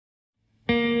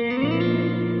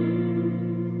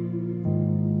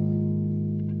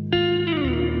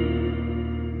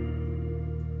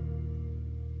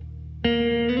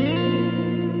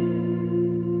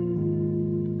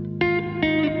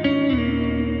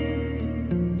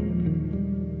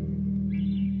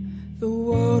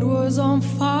is on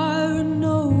fire and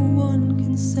no one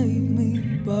can save me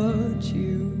but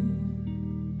you.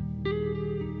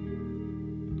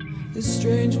 It's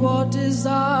strange what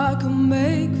desire can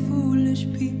make foolish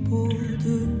people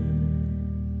do.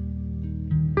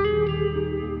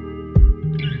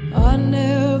 I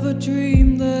never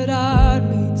dreamed that I'd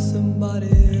meet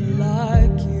somebody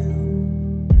like you.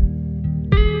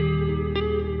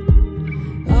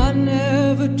 I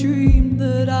never dreamed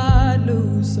that I'd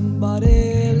lose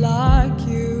somebody like you.